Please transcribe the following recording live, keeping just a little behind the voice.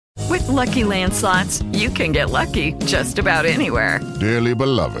Lucky Land Slots, you can get lucky just about anywhere. Dearly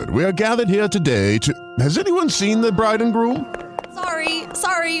beloved, we are gathered here today to... Has anyone seen the bride and groom?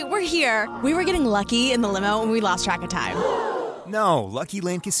 Sorry, we're here. We were getting lucky in the limo and we lost track of time. No, Lucky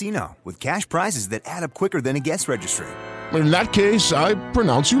Land Casino, with cash prizes that add up quicker than a guest registry. In that case, I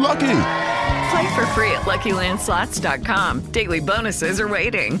pronounce you lucky. Play for free at LuckyLandSlots.com. Daily bonuses are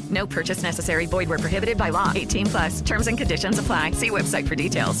waiting. No purchase necessary. Void where prohibited by law. 18+. Terms and conditions apply. See website for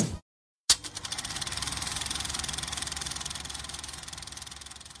details.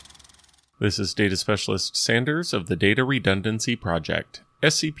 This is Data Specialist Sanders of the Data Redundancy Project.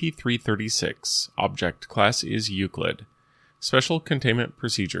 SCP-336. Object Class is Euclid. Special Containment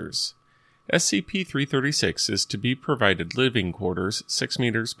Procedures. SCP-336 is to be provided living quarters 6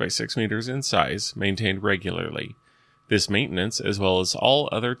 meters by 6 meters in size, maintained regularly. This maintenance, as well as all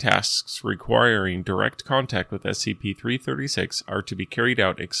other tasks requiring direct contact with SCP-336, are to be carried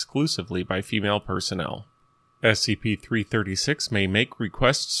out exclusively by female personnel. SCP-336 may make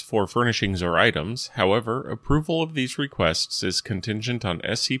requests for furnishings or items. However, approval of these requests is contingent on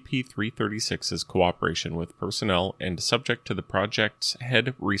SCP-336's cooperation with personnel and subject to the project's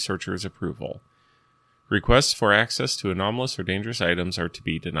head researcher's approval. Requests for access to anomalous or dangerous items are to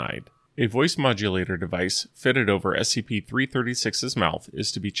be denied. A voice modulator device fitted over SCP-336's mouth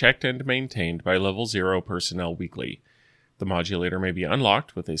is to be checked and maintained by Level 0 personnel weekly. The modulator may be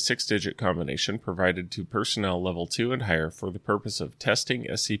unlocked with a 6-digit combination provided to personnel Level 2 and higher for the purpose of testing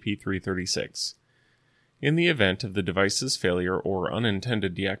SCP-336. In the event of the device's failure or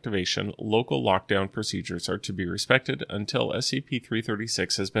unintended deactivation, local lockdown procedures are to be respected until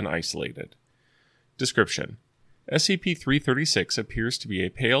SCP-336 has been isolated. Description: SCP-336 appears to be a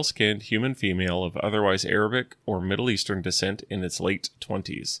pale-skinned human female of otherwise Arabic or Middle Eastern descent in its late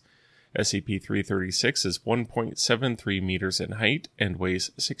 20s. SCP-336 is 1.73 meters in height and weighs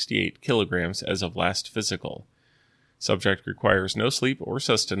 68 kilograms as of last physical. Subject requires no sleep or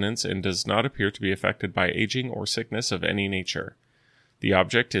sustenance and does not appear to be affected by aging or sickness of any nature. The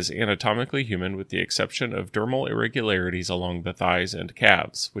object is anatomically human with the exception of dermal irregularities along the thighs and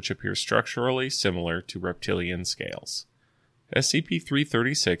calves, which appear structurally similar to reptilian scales.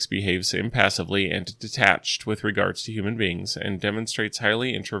 SCP-336 behaves impassively and detached with regards to human beings and demonstrates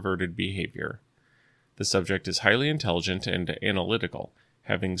highly introverted behavior. The subject is highly intelligent and analytical,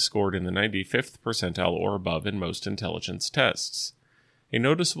 having scored in the 95th percentile or above in most intelligence tests. A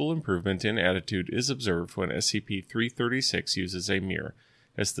noticeable improvement in attitude is observed when SCP-336 uses a mirror,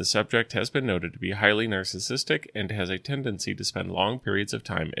 as the subject has been noted to be highly narcissistic and has a tendency to spend long periods of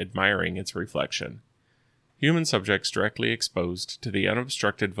time admiring its reflection. Human subjects directly exposed to the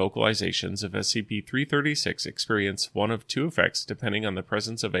unobstructed vocalizations of SCP-336 experience one of two effects depending on the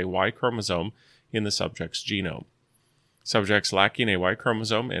presence of a Y chromosome in the subject's genome. Subjects lacking a Y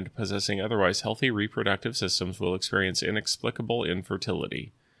chromosome and possessing otherwise healthy reproductive systems will experience inexplicable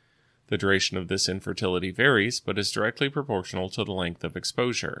infertility. The duration of this infertility varies, but is directly proportional to the length of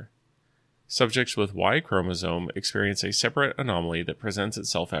exposure. Subjects with Y chromosome experience a separate anomaly that presents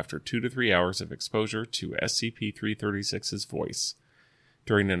itself after 2 to 3 hours of exposure to SCP-336's voice.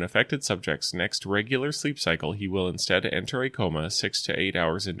 During an affected subject's next regular sleep cycle, he will instead enter a coma 6 to 8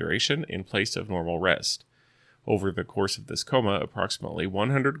 hours in duration in place of normal rest. Over the course of this coma, approximately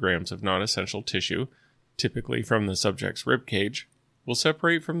 100 grams of non-essential tissue, typically from the subject's rib cage, will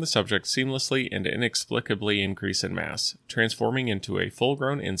separate from the subject seamlessly and inexplicably increase in mass, transforming into a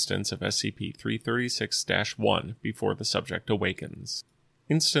full-grown instance of SCP-336-1 before the subject awakens.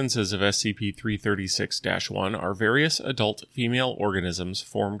 Instances of SCP-336-1 are various adult female organisms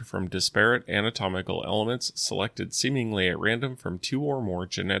formed from disparate anatomical elements selected seemingly at random from 2 or more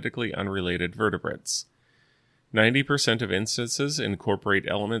genetically unrelated vertebrates. 90% of instances incorporate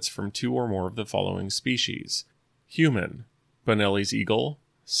elements from 2 or more of the following species: human, Bonelli's eagle,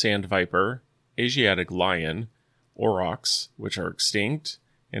 sand viper, Asiatic lion, aurochs, which are extinct,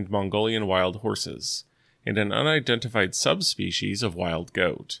 and Mongolian wild horses, and an unidentified subspecies of wild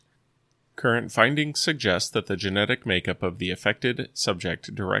goat. Current findings suggest that the genetic makeup of the affected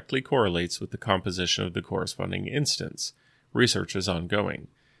subject directly correlates with the composition of the corresponding instance. Research is ongoing.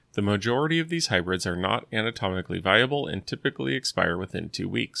 The majority of these hybrids are not anatomically viable and typically expire within 2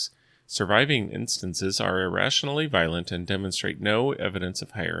 weeks. Surviving instances are irrationally violent and demonstrate no evidence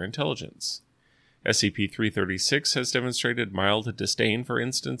of higher intelligence. SCP-336 has demonstrated mild disdain for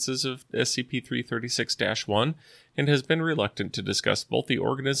instances of SCP-336-1 and has been reluctant to discuss both the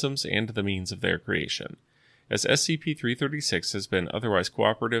organisms and the means of their creation. As SCP-336 has been otherwise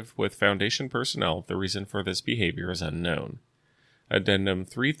cooperative with Foundation personnel, the reason for this behavior is unknown. Addendum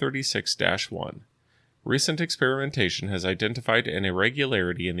 336-1. Recent experimentation has identified an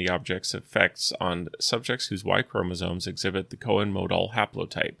irregularity in the object's effects on subjects whose Y chromosomes exhibit the Cohen-Modal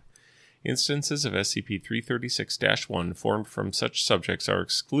haplotype. Instances of SCP-336-1 formed from such subjects are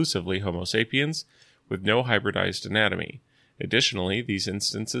exclusively Homo sapiens, with no hybridized anatomy. Additionally, these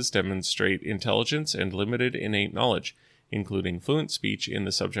instances demonstrate intelligence and limited innate knowledge, including fluent speech in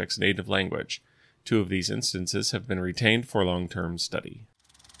the subject's native language. 2 of these instances have been retained for long-term study.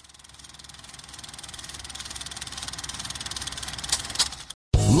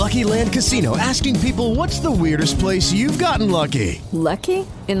 Lucky Land Casino, asking people, what's the weirdest place you've gotten lucky? Lucky?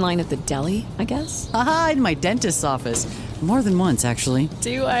 In line at the deli, I guess? Aha, in my dentist's office. More than once, actually.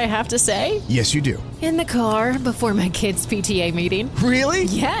 Do I have to say? Yes, you do. In the car before my kids' PTA meeting. Really?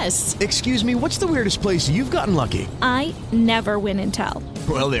 Yes. Excuse me, what's the weirdest place you've gotten lucky? I never win and tell.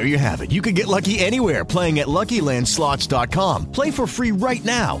 Well, there you have it. You can get lucky anywhere, playing at LuckyLandSlots.com. Play for free right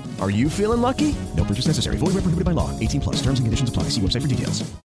now. Are you feeling lucky? No purchase necessary. Void where prohibited by law. 18+. Terms and conditions apply. See website for details.